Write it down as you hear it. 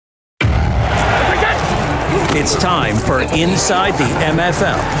It's time for Inside the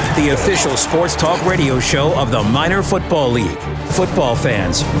MFL, the official sports talk radio show of the Minor Football League. Football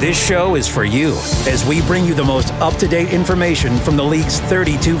fans, this show is for you as we bring you the most up-to-date information from the league's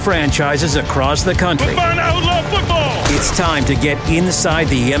 32 franchises across the country. Football who love football. It's time to get inside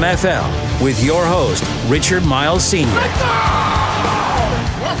the MFL with your host, Richard Myles Sr.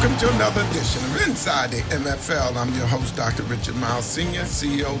 Welcome to another edition of Inside the MFL. I'm your host, Dr. Richard Myles Sr.,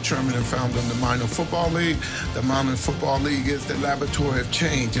 CEO, Chairman, and Founder of the Minor Football League. The Minor Football League is the laboratory of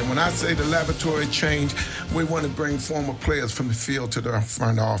change. And when I say the laboratory of change, we want to bring former players from the field to the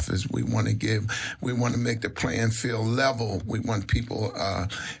front office. We want to make the playing field level. We want people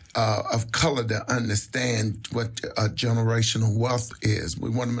of color to understand what generational wealth is. We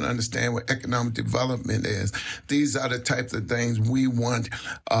want them to understand what economic development is. These are the types of things we want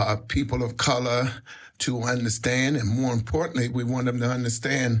people of color to understand, and more importantly, we want them to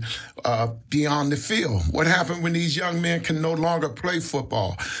understand beyond the field. What happened when these young men can no longer play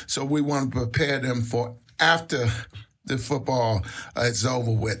football? So we want to prepare them for after the football is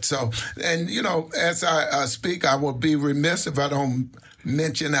over with. So, and you know, as I speak, I will be remiss if I don't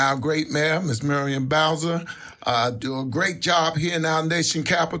mention our great mayor, Ms. Marion Bowser, do a great job here in our nation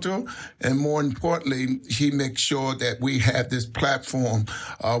capital. And more importantly, she makes sure that we have this platform.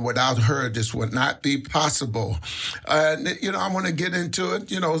 Without her, this would not be possible. You know, I want to get into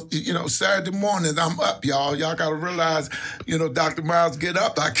it. You know, Saturday morning, I'm up, y'all. Y'all got to realize, you know, Dr. Myles get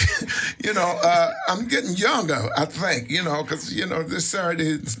up. I'm getting younger, I think, you know, because, you know, this Saturday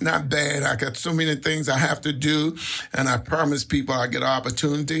is not bad. I got so many things I have to do, and I promise people I get an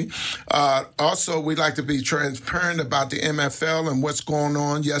opportunity. Also, we like to be transparent about the MFL and what's going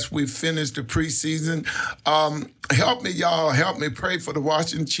on. Yes, we finished the preseason. Help me, y'all. Help me pray for the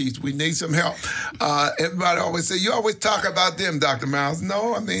Washington Chiefs. We need some help. Everybody always say, you always talk about them, Dr. Myles.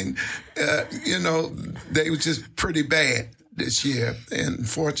 No, I mean, you know, they were just pretty bad this year. And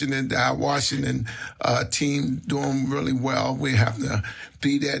fortunate that our Washington team doing really well. We have to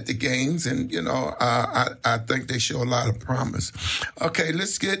be there at the games, and, you know, I think they show a lot of promise. Okay,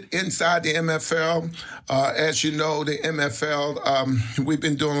 let's get inside the MFL. As you know, the MFL, we've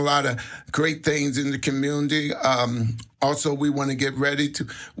been doing a lot of great things in the community. Also, we want to get ready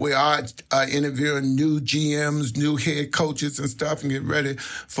we are interviewing new GMs, new head coaches and stuff, and get ready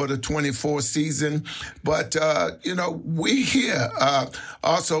for the 24 season. But, you know, we here.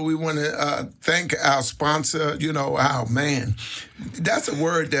 Also, we want to thank our sponsor, you know, man. That's a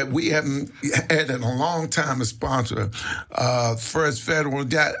word that we haven't had in a long time, a sponsor. First Federal,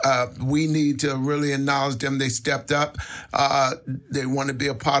 we need to really acknowledge them. They stepped up. They want to be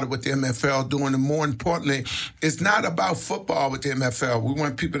a part of what the MFL doing. And more importantly, it's not about football with the MFL. We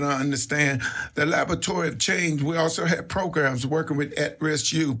want people to understand the laboratory of change. We also have programs working with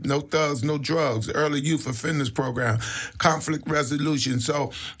at-risk youth, no thugs, no drugs, early youth offenders program, conflict resolution.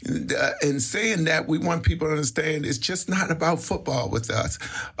 So in saying that, we want people to understand it's just not about football with us.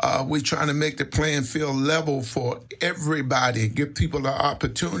 We're trying to make the playing field level for everybody, give people the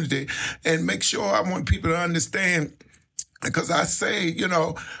opportunity, and make sure I want people to understand, because I say, you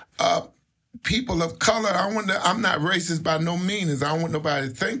know, people of color, I'm not racist by no means. I don't want nobody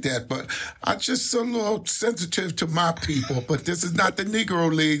to think that, but I'm just a little sensitive to my people. But this is not the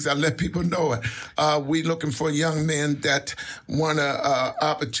Negro Leagues. I let people know it. We looking for young men that want an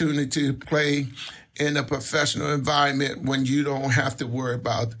opportunity to play in a professional environment when you don't have to worry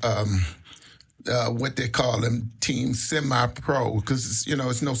about what they call them teams semi-pro, because, you know,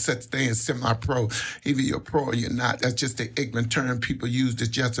 it's no such thing as semi-pro. Either you're pro or you're not. That's just the ignorant term people use to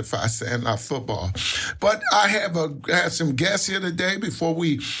justify saying our football. But I have some guests here today before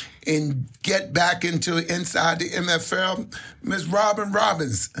we get back into inside the MFL. Ms. Robin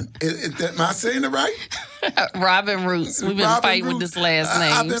Robbins. Am I saying it right? Robin Roots. We've been fighting with this last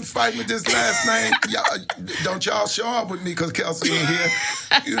name. I've been fighting with this last name. Don't y'all show up with me because Kelsey ain't here.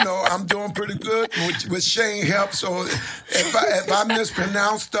 You know, I'm doing pretty good with Shane help. So if I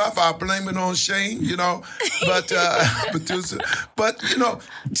mispronounce stuff, I'll blame it on Shane, you know. But you know,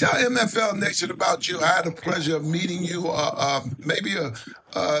 tell MFL Nation about you. I had the pleasure of meeting you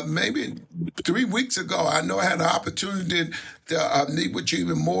maybe 3 weeks ago. I know I had an opportunity to meet with you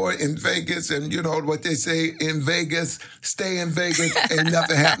even more in Vegas. And you know what they say in Vegas, stay in Vegas, ain't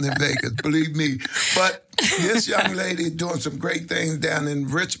nothing happen in Vegas, believe me. But This young lady doing some great things down in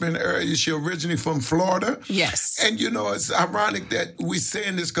Richmond area. She originally from Florida. Yes. And, it's ironic that we're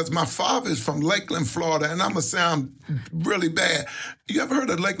saying this because my father is from Lakeland, Florida, and I'm going to sound really bad. You ever heard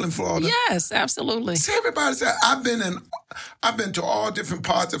of Lakeland, Florida? Yes, absolutely. See, everybody said, I've been to all different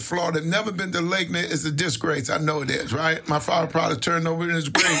parts of Florida. Never been to Lakeland. It's a disgrace. I know it is, right? My father probably turned over in his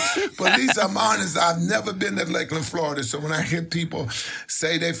grave. But at least I'm honest. I've never been to Lakeland, Florida. So when I hear people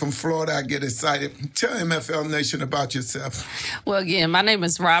say they're from Florida, I get excited. Tell MFL Nation about yourself. Well, again, my name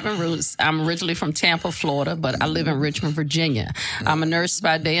is Robin Roots. I'm originally from Tampa, Florida, but I live in Richmond, Virginia. I'm a nurse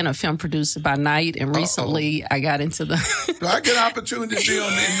by day and a film producer by night. And recently, I got into the... Do I get an opportunity to be in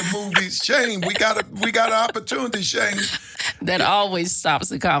the movies? Shane, we got an opportunity, Shane. That always stops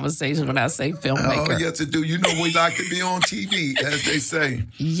the conversation when I say filmmaker. Oh, yes, it do. We like to be on TV, as they say.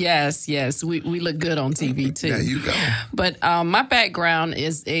 Yes. We look good on TV, too. There you go. But my background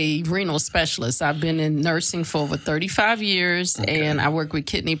is a renal specialist. I've been in nursing for over 35 years, and I work with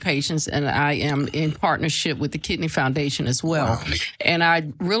kidney patients, and I am in partnership with the Kidney Foundation as well. Wow. And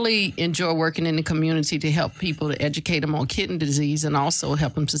I really enjoy working in the community to help people, to educate them on kidney disease and also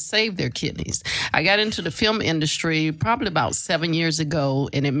help them to save their kidneys. I got into the film industry probably about 7 years ago,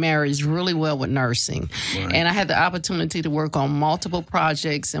 and it marries really well with nursing. Right. And I had the opportunity to work on multiple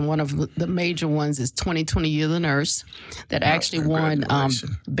projects, and one of the major ones is 2020 Year of the Nurse that actually won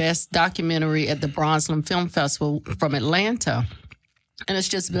Best Documentary at the Bronzland Film Festival from Atlanta. And it's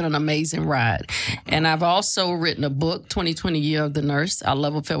just been an amazing ride. And I've also written a book, 2020 Year of the Nurse, Our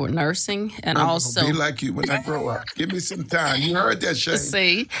Love Affair with Nursing. And I'm also... gonna be like you when I grow up. Give me some time. You heard that, Shane.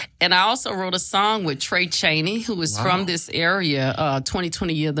 See? And I also wrote a song with Trey Chaney, who is from this area,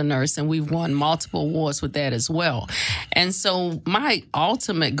 2020 Year of the Nurse, and we've won multiple awards with that as well. And so my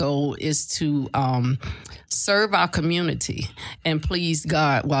ultimate goal is to... serve our community and please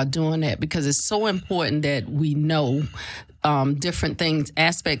God while doing that, because it's so important that we know different things,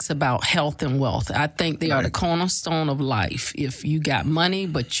 aspects about health and wealth. I think they are the cornerstone of life. If you got money,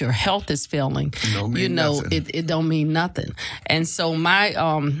 but your health is failing, it don't mean nothing. And so my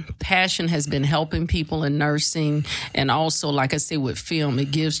passion has been helping people in nursing, and also, like I said, with film,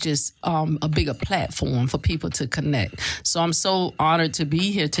 it gives just a bigger platform for people to connect. So I'm so honored to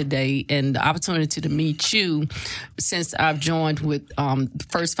be here today and the opportunity to meet you since I've joined with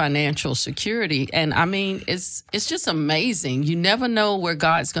First Financial Security. And I mean, it's just amazing. You never know where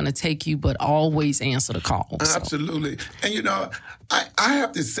God's going to take you, but always answer the call. So. Absolutely. And, I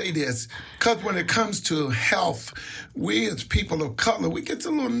have to say this, because when it comes to health, we as people of color, we get a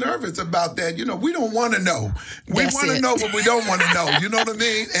little nervous about that. We don't want to know. We want to know what we don't want to know. You know what I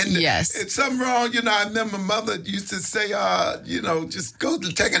mean? And yes. If something wrong, I remember mother used to say, just go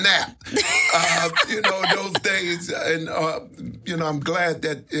to take a nap. Those days. And, I'm glad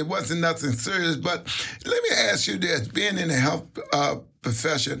that it wasn't nothing serious. But let me ask you this, being in the health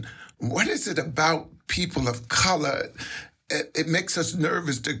profession, what is it about people of color? It makes us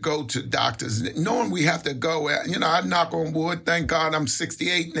nervous to go to doctors, knowing we have to go. I knock on wood. Thank God I'm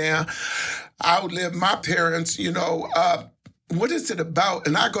 68 now. I outlived my parents, What is it about?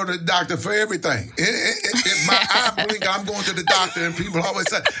 And I go to the doctor for everything. If my eye blink, I'm going to the doctor, and people always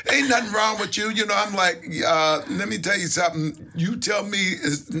say, ain't nothing wrong with you. I'm like, let me tell you something. You tell me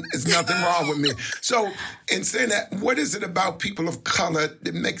it's nothing wrong with me. So in saying that, what is it about people of color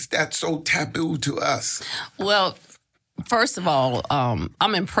that makes that so taboo to us? Well, first of all,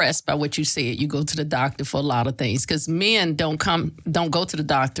 I'm impressed by what you said. You go to the doctor for a lot of things, because men don't go to the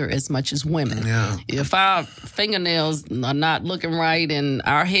doctor as much as women. Yeah. If our fingernails are not looking right and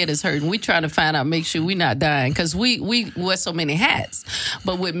our head is hurting, we try to find out, make sure we're not dying, because we wear so many hats.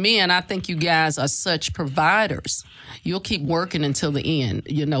 But with men, I think you guys are such providers. You'll keep working until the end.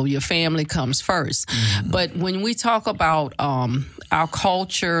 Your family comes first. Mm-hmm. But when we talk about our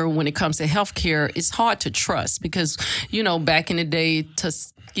culture, when it comes to healthcare, it's hard to trust because, back in the day,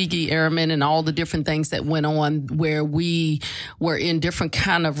 Tuskegee Airmen and all the different things that went on where we were in different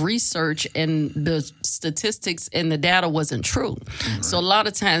kind of research and the statistics and the data wasn't true. Mm-hmm. So a lot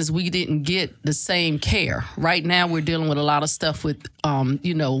of times we didn't get the same care. Right now we're dealing with a lot of stuff with,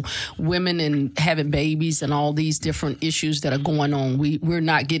 women and having babies and all these different issues that are going on. We're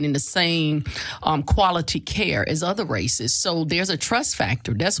not getting the same quality care as other races. So there's a trust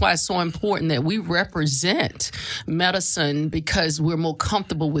factor. That's why it's so important that we represent medicine, because we're more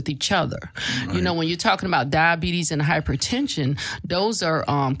comfortable with each other. Right. When you're talking about diabetes and hypertension, those are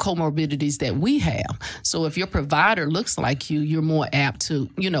comorbidities that we have. So if your provider looks like you, you're more apt to,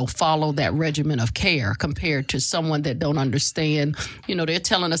 follow that regimen of care compared to someone that don't understand. They're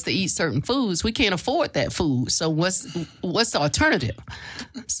telling us to eat certain foods. We can't afford that food. So what's the alternative?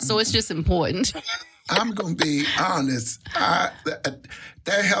 So it's just important. I'm going to be honest.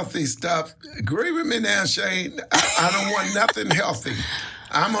 That healthy stuff, agree with me now, Shane. I don't want nothing healthy.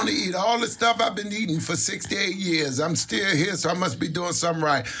 I'm going to eat all the stuff I've been eating for 68 years. I'm still here, so I must be doing something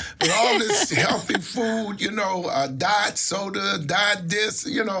right. But all this healthy food, diet soda, diet this,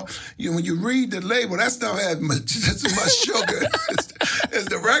 when you read the label, that stuff has just as much sugar as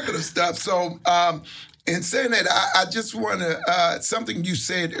the regular stuff. So, in saying that, I just want to, something you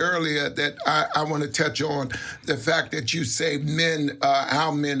said earlier that I want to touch on, the fact that you say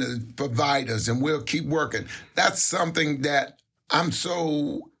our men are providers and we'll keep working. That's something that I'm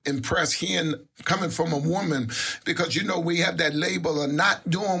so impressed hearing coming from a woman, because, we have that label of not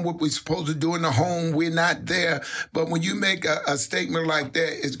doing what we're supposed to do in the home. We're not there. But when you make a statement like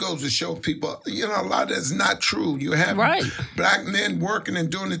that, it goes to show people, a lot of that's not true. You have black men working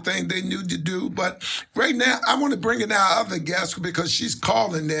and doing the thing they need to do. But right now, I want to bring in our other guest because she's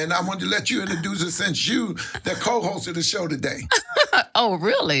calling there, and I want to let you introduce her since you the co-host of the show today. Oh,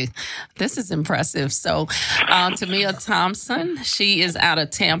 really? This is impressive. So, Tamia Thompson, she is out of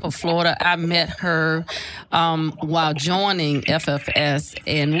Tampa, Florida. I met her while joining FFS,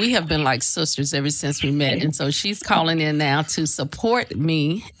 and we have been like sisters ever since we met. And so she's calling in now to support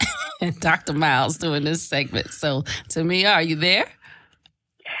me and Dr. Myles doing this segment. So, Tamia, are you there?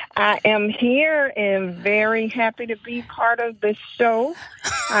 I am here and very happy to be part of this show.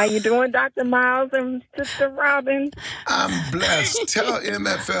 How you doing, Dr. Myles and Sister Robin? I'm blessed. Tell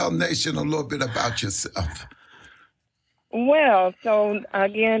MFL Nation a little bit about yourself. Well, so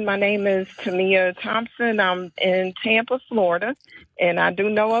again, my name is Tamia Thompson. I'm in Tampa, Florida, and I do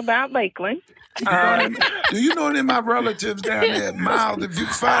know about Lakeland. Do you know any of my relatives down there, Miles? If you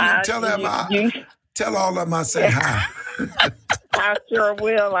find them, tell all of them I say hi. I sure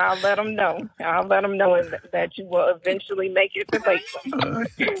will. I'll let them know. That you will eventually make it to Lakeland.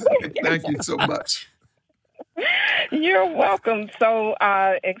 Thank you so much. You're welcome. So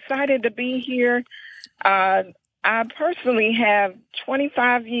excited to be here. I personally have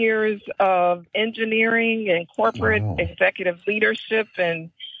 25 years of engineering and corporate executive leadership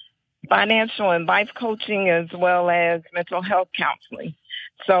and financial and life coaching, as well as mental health counseling.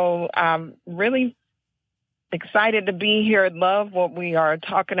 So I'm really excited to be here. Love what we are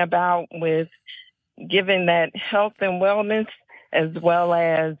talking about with giving that health and wellness, as well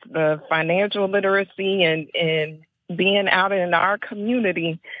as the financial literacy and being out in our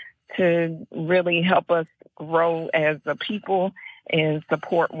community to really help us grow as a people and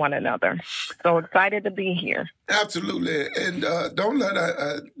support one another. So excited to be here. Absolutely. And don't let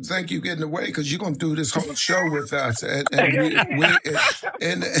her think you're getting away, because you're going to do this whole show with us. And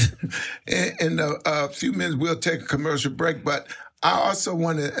in a few minutes, we'll take a commercial break. But I also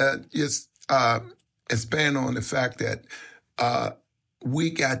want to just expand on the fact that we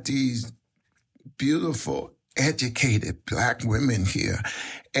got these beautiful, educated black women here.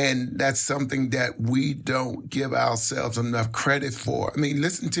 And that's something that we don't give ourselves enough credit for. I mean,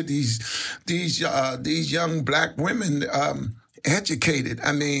 listen to these young black women, educated.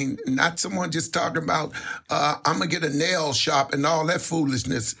 I mean, not someone just talking about, I'm going to get a nail shop and all that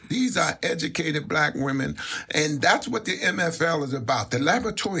foolishness. These are educated black women. And that's what the MFL is about. The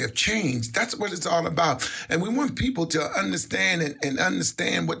laboratory of change. That's what it's all about. And we want people to understand and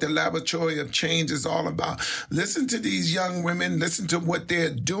understand what the laboratory of change is all about. Listen to these young women. Listen to what they're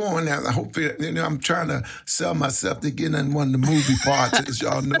doing. I hope, I'm trying to sell myself to get in one of the movie parts, as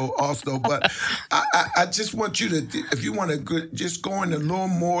y'all know also. But I just want you to, if you want to just go in a little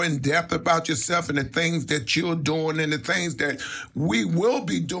more in depth about yourself and the things that you're doing and the things that we will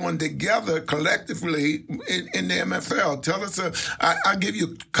be doing together collectively in the MFL. Tell us, I'll give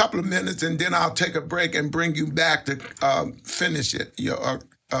you a couple of minutes and then I'll take a break and bring you back to finish it, your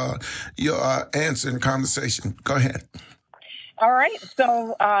answer and conversation. Go ahead. All right.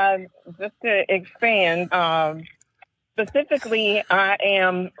 So just to expand, specifically, I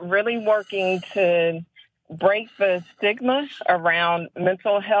am really working to break the stigma around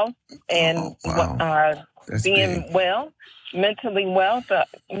mental health and being big. Mentally well.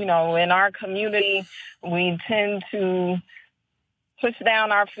 In our community, we tend to push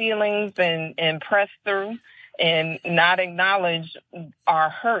down our feelings and press through and not acknowledge our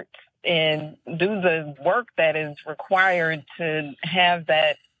hurts and do the work that is required to have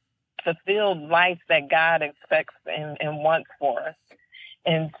that fulfilled life that God expects and wants for us.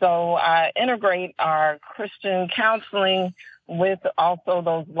 And so I integrate our Christian counseling with also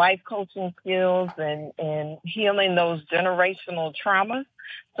those life coaching skills and healing those generational traumas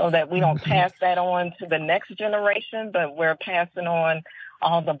so that we don't pass that on to the next generation, but we're passing on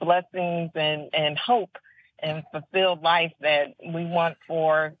all the blessings and hope and fulfilled life that we want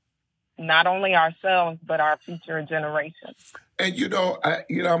for not only ourselves, but our future generations. And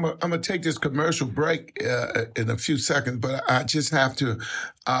I'm gonna take this commercial break in a few seconds, but I just have to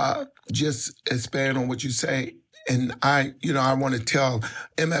just expand on what you say. And I want to tell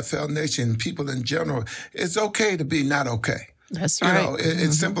MFL Nation, people in general, it's okay to be not okay. That's right.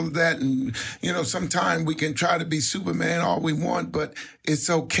 It's simple as that. And, sometimes we can try to be Superman all we want, but it's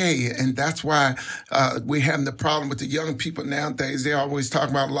okay. And that's why we're having the problem with the young people nowadays. They always talk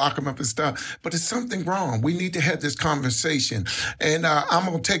about lock them up and stuff, but there's something wrong. We need to have this conversation. And I'm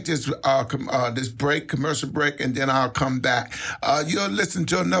going to take this commercial break, and then I'll come back. You'll listen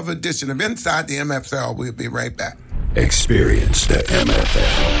to another edition of Inside the MFL. We'll be right back. Experience the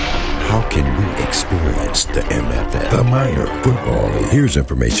MFL. How can we experience the MFL? The Minor Football League. Here's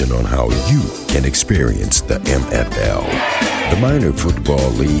information on how you can experience the MFL. The Minor Football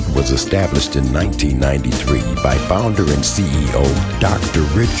League was established in 1993 by founder and CEO Dr.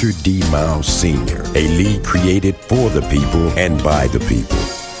 Richard Myles Sr., a league created for the people and by the people.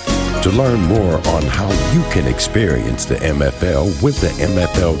 To learn more on how you can experience the MFL with the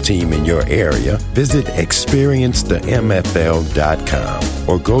MFL team in your area, visit experiencethemfl.com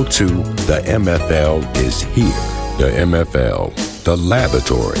or go to The MFL is Here. The MFL, the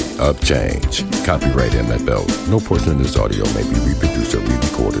laboratory of change. Copyright MFL. No portion of this audio may be reproduced or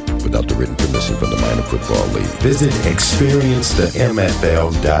re-recorded without the written permission from the Minor Football League. Visit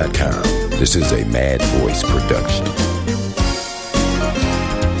experiencethemfl.com. This is a Mad Voice production.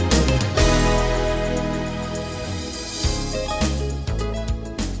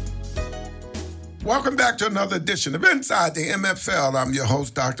 Welcome back to another edition of Inside the MFL. I'm your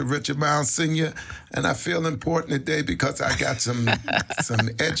host, Dr. Richard Myles Sr., and I feel important today because I got some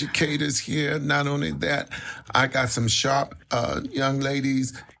educators here. Not only that, I got some sharp young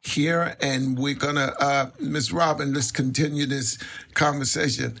ladies here, and we're going to, Ms. Robin, let's continue this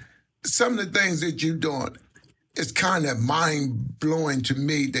conversation. Some of the things that you're doing, it's kind of mind-blowing to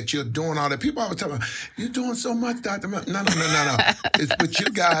me that you're doing all that. People always tell me, you're doing so much, Dr. No. It's what you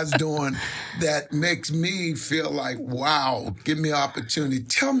guys doing that makes me feel like, wow, give me an opportunity.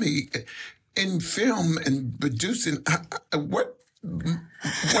 Tell me, in film and producing, what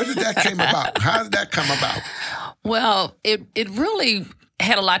did that came about? How did that come about? Well, it really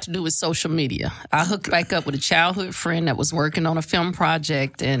had a lot to do with social media. I hooked back up with a childhood friend that was working on a film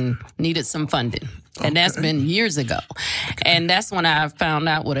project and needed some funding. And that's been years ago. And that's when I found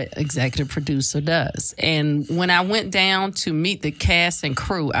out what an executive producer does. And when I went down to meet the cast and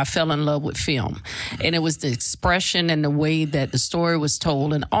crew, I fell in love with film. And it was the expression and the way that the story was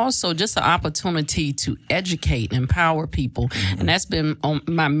told, and also just an opportunity to educate and empower people. And that's been on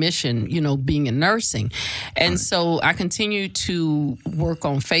my mission, being in nursing. And so I continue to work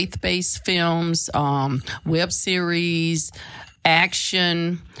on faith-based films, web series,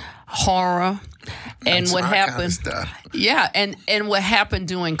 action, horror. And what happened? Kind of and what happened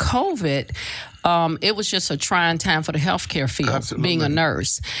during COVID, it was just a trying time for the healthcare field, Absolutely. Being a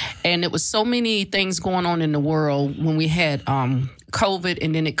nurse. And it was so many things going on in the world when we had COVID,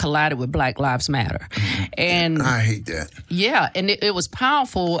 and then it collided with Black Lives Matter. And I hate that. Yeah, and it was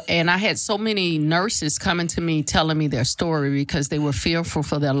powerful. And I had so many nurses coming to me telling me their story because they were fearful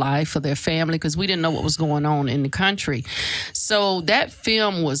for their life, for their family, because we didn't know what was going on in the country. So that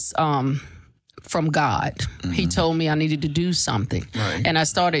film was from God. He told me I needed to do something. Right. And I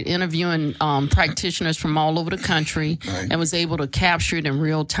started interviewing practitioners from all over the country and was able to capture it in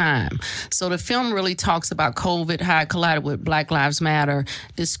real time. So the film really talks about COVID, how it collided with Black Lives Matter,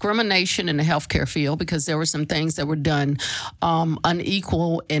 discrimination in the healthcare field, because there were some things that were done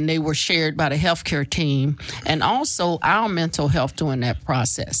unequal, and they were shared by the healthcare team, and also our mental health during that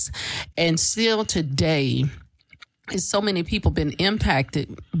process. And still today, so many people been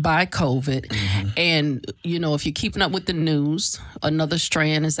impacted by COVID. And, if you're keeping up with the news, another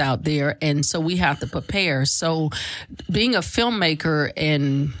strand is out there. And so we have to prepare. So being a filmmaker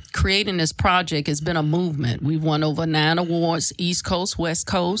and creating this project has been a movement. We've won over 9 awards, East Coast, West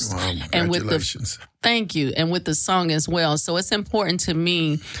Coast. Wow, congratulations. Thank you. And with the song as well. So it's important to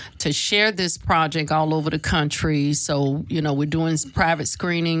me to share this project all over the country. So, we're doing private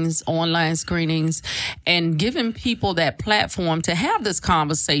screenings, online screenings, and giving people that platform to have this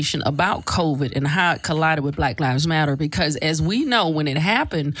conversation about COVID and how it collided with Black Lives Matter. Because as we know, when it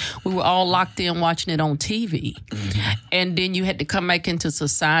happened, we were all locked in watching it on TV. And then you had to come back into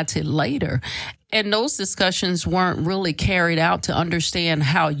society later. And those discussions weren't really carried out to understand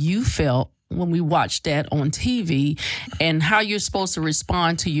how you felt when we watch that on TV, and how you're supposed to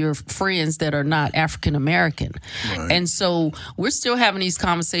respond to your friends that are not African American. Right. And so we're still having these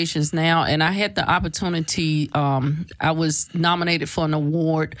conversations now. And I had the opportunity, I was nominated for an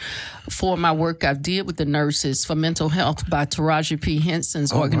award for my work I did with the nurses for mental health by Taraji P.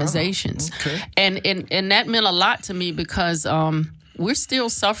 Henson's organizations. Wow. Okay. And that meant a lot to me because we're still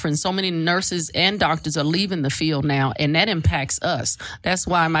suffering. So many nurses and doctors are leaving the field now, and that impacts us. That's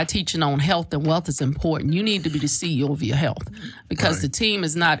why my teaching on health and wealth is important. You need to be the CEO of your health because the team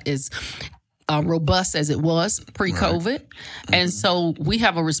is not as robust as it was pre-COVID. Right. And so we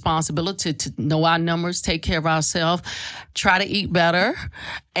have a responsibility to know our numbers, take care of ourselves, try to eat better,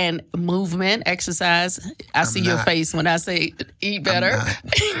 and movement, exercise. I see your face when I say eat better.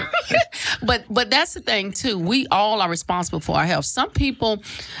 But that's the thing, too. We all are responsible for our health. Some people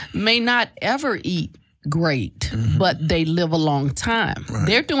may not ever eat great, but they live a long time. Right.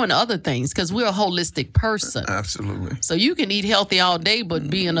 They're doing other things because we're a holistic person. Absolutely. So you can eat healthy all day, but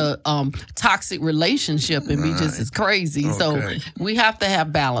be in a toxic relationship and be just as crazy. Okay. So we have to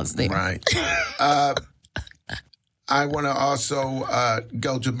have balance there. Right. I want to also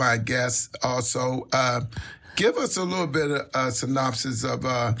go to my guests. Also, give us a little bit of a synopsis of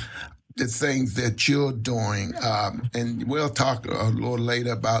the things that you're doing. And we'll talk a little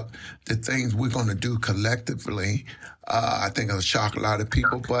later about the things we're going to do collectively. I think it'll shock a lot of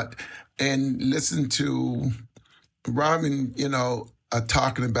people. And listen to Robin,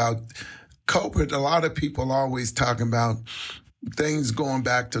 talking about COVID. A lot of people always talking about things going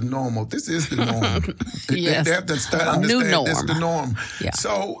back to normal. This is the norm. Yes. They have to understand this is the norm. Yeah.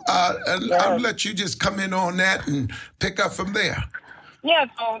 So I'll let you just come in on that and pick up from there. Yeah,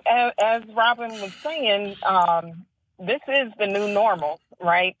 so as Robin was saying, this is the new normal,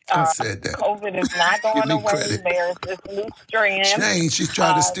 right? I said that. COVID is not going away. Credit. There's this new strand. Shane, she's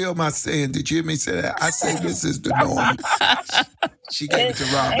trying to steal my saying. Did you hear me say that? I said this is the norm. She gave it to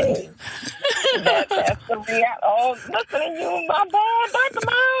Robin. Hey, that's the reality. Oh, listen to you, my boy, Dr.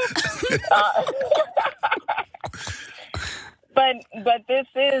 Miles. But this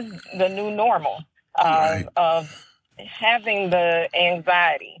is the new normal of having the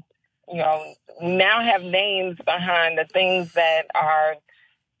anxiety. We now have names behind the things that our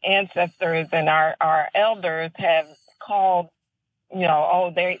ancestors and our elders have called,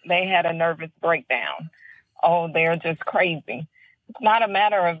 they had a nervous breakdown. Oh, they're just crazy. It's not a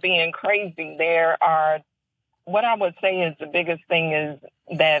matter of being crazy. What I would say is the biggest thing is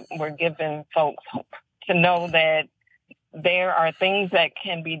that we're giving folks hope to know that there are things that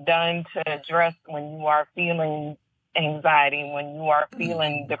can be done to address when you are feeling anxiety, when you are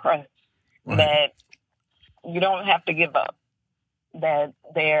feeling depressed, that you don't have to give up, that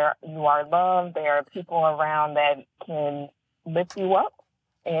you are loved, there are people around that can lift you up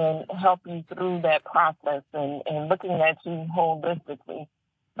and help you through that process and looking at you holistically,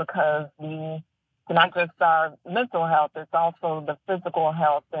 because it's not just our mental health, it's also the physical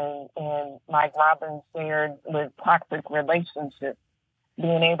health and like Robin shared with toxic relationships,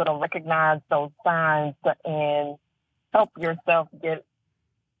 being able to recognize those signs and help yourself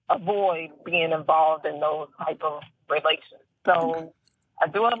avoid being involved in those type of relations. So I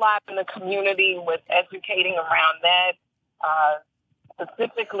do a lot in the community with educating around that.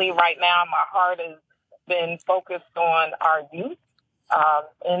 Specifically right now, my heart has been focused on our youth.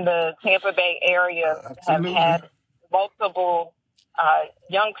 In the Tampa Bay area, have had multiple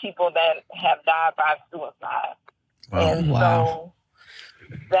young people that have died by suicide. Wow. And so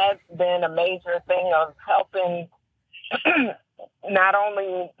that's been a major thing of helping not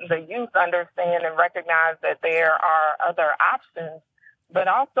only the youth understand and recognize that there are other options, but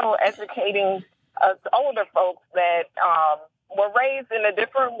also educating us older folks that were raised in a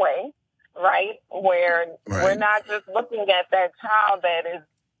different way, right? Where we're not just looking at that child that is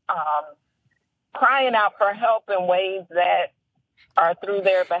crying out for help in ways that are through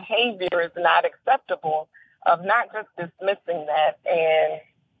their behavior is not acceptable, of not just dismissing that and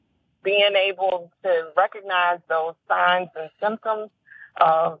being able to recognize those signs and symptoms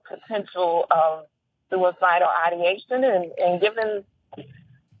of potential of suicidal ideation and giving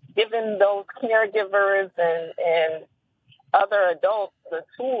those caregivers and other adults the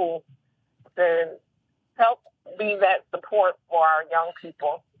tools to help be that support for our young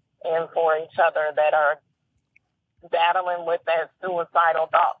people and for each other that are battling with that suicidal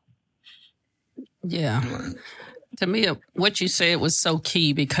thought. Yeah. To me, what you said was so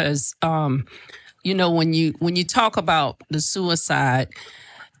key because, when you talk about the suicide,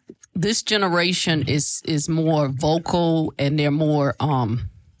 this generation is more vocal and they're more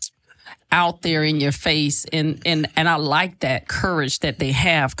out there in your face, and I like that courage that they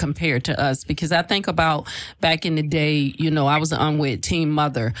have compared to us, because I think about back in the day, I was an unwed teen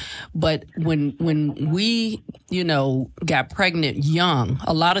mother, but when we, got pregnant young,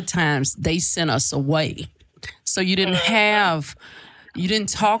 a lot of times they sent us away. So you didn't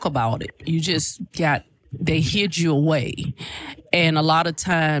talk about it. You just they hid you away. And a lot of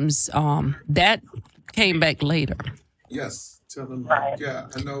times that came back later. Yes. Tell them, right. Yeah,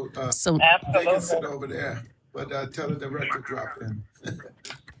 I know. So they can sit over there, but tell the director drop in.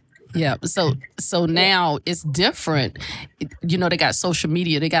 Yeah. So now it's different. They got social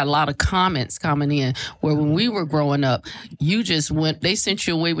media. They got a lot of comments coming in, where when we were growing up, you just they sent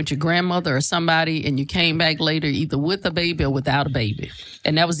you away with your grandmother or somebody, and you came back later either with a baby or without a baby.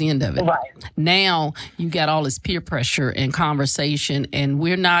 And that was the end of it. Right. Now you got all this peer pressure and conversation, and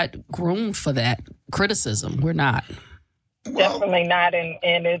we're not groomed for that criticism. We're not. Definitely not.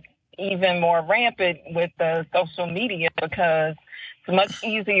 And it's even more rampant with the social media, because it's much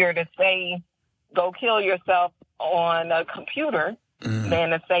easier to say, go kill yourself on a computer than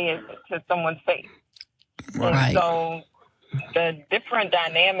to say it to someone's face. Right. And so the different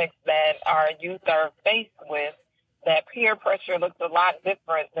dynamics that our youth are faced with, that peer pressure looks a lot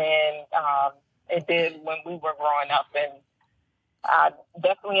different than it did when we were growing up. And I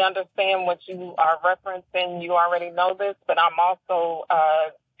definitely understand what you are referencing. You already know this, but I'm also a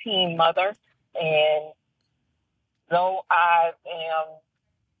teen mother. And though I am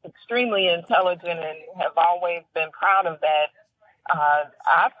extremely intelligent and have always been proud of that,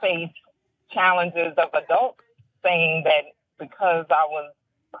 I face challenges of adults saying that because I was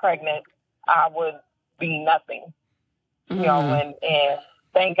pregnant, I would be nothing. And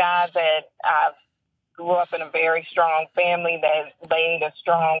thank God that I grew up in a very strong family that laid a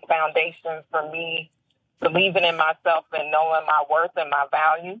strong foundation for me believing in myself and knowing my worth and my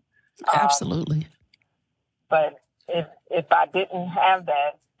value. Absolutely. But if I didn't have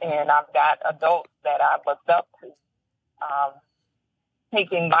that, and I've got adults that I looked up to,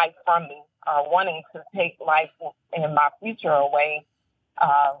 taking life from me, wanting to take life and my future away,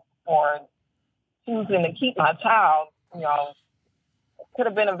 or choosing to keep my child, it could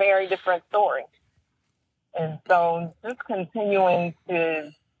have been a very different story. And so just continuing to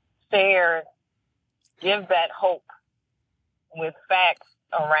share, give that hope with facts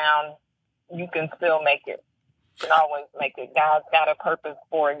around, you can still make it. You can always make it. God's got a purpose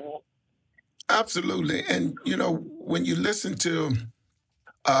for you. Absolutely. And, when you listen to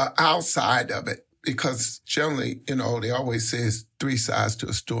our side of it, because generally, they always say it's three sides to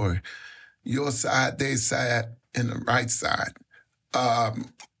a story. Your side, their side, and the right side.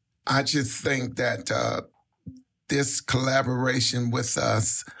 I just think that this collaboration with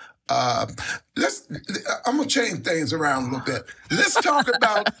us, I'm going to change things around a little bit. Let's talk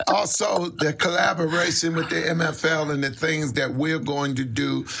about also the collaboration with the MFL and the things that we're going to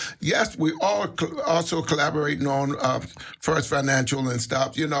do. Yes, we are also collaborating on First Financial and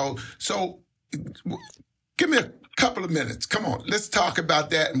stuff, So give me a couple of minutes. Come on, let's talk about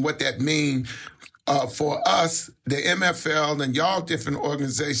that and what that means for us, the MFL and y'all different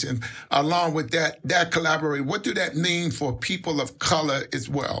organizations, along with that collaboration. What do that mean for people of color as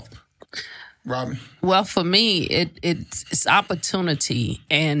well? Robin? Well, for me, it's opportunity,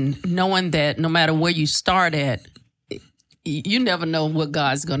 and knowing that no matter where you start at, you never know what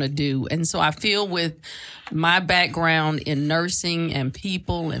God's going to do. And so I feel with my background in nursing and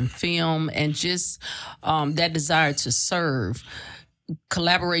people and film and just that desire to serve,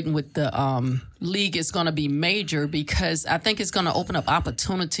 collaborating with the league is going to be major, because I think it's going to open up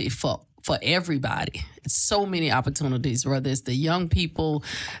opportunity for everybody. It's so many opportunities, whether it's the young people,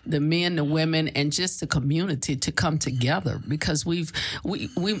 the men, the women, and just the community to come together. Because me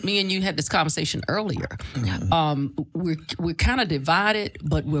and you had this conversation earlier. Mm-hmm. We're kind of divided,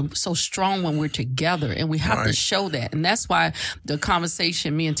 but we're so strong when we're together, and we have to show that. And that's why the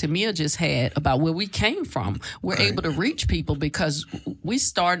conversation me and Tamia just had about where we came from, we're able to reach people because we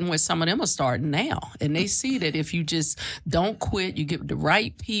starting where some of them are starting now, and they see that if you just don't quit, you get the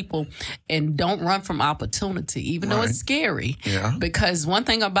right people, and don't run from opportunity, even though it's scary. Yeah. Because one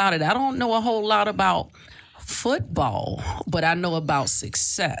thing about it, I don't know a whole lot about football, but I know about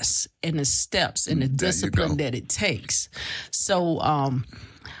success and the steps and the discipline that it takes. So I'm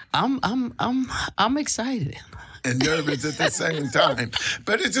excited. And nervous at the same time.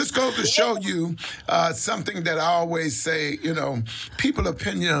 But it just goes to show you something that I always say, people's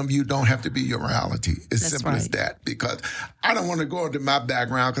opinion of you don't have to be your reality. As simple as that. Because I don't want to go into my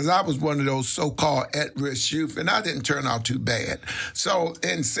background, because I was one of those so-called at-risk youth, and I didn't turn out too bad. So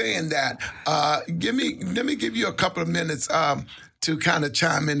in saying that, let me give you a couple of minutes. to kind of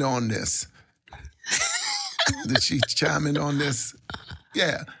chime in on this. Did she chime in on this?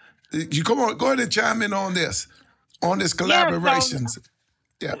 Yeah. You come on, go ahead and chime in on this collaborations.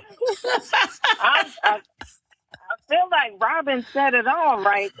 Yeah. I feel like Robin said it all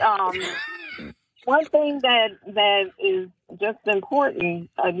right. One thing that is just important,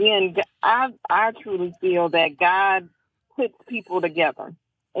 again, I truly feel that God puts people together.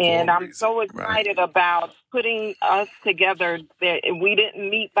 And I'm so excited about putting us together that we didn't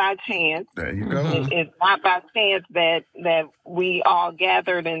meet by chance. There you go. It's not by chance that we all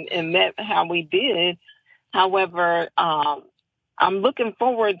gathered and met how we did. However, I'm looking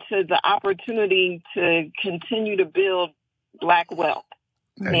forward to the opportunity to continue to build Black wealth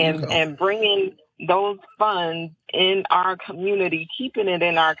and bringing those funds in our community, keeping it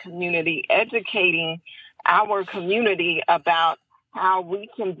in our community, educating our community about how we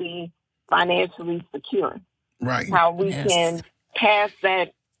can be financially secure, how we can pass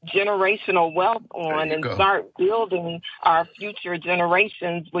that generational wealth on and start building our future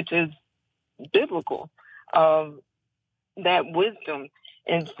generations, which is biblical, of that wisdom.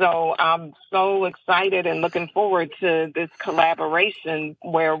 And so I'm so excited and looking forward to this collaboration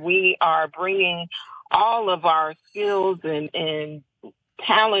where we are bringing all of our skills and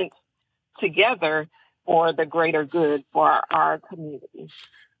talents together for the greater good for our community.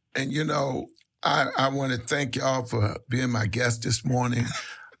 And, you know, I want to thank y'all for being my guest this morning.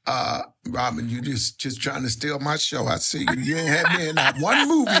 Robin, you just trying to steal my show. I see you. You ain't had me in that one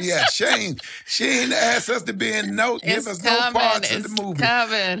movie yet. She ain't asked us to be in give us no parts of the movie.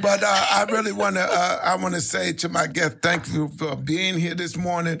 But I really want to say to my guest, thank you for being here this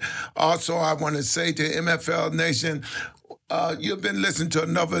morning. Also, I want to say to MFL Nation, you've been listening to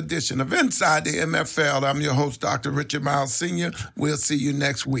another edition of Inside the MFL. I'm your host, Dr. Richard Myles Sr. We'll see you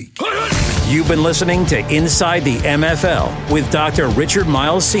next week. You've been listening to Inside the MFL with Dr. Richard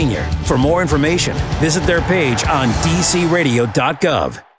Myles Sr. For more information, visit their page on dcradio.gov.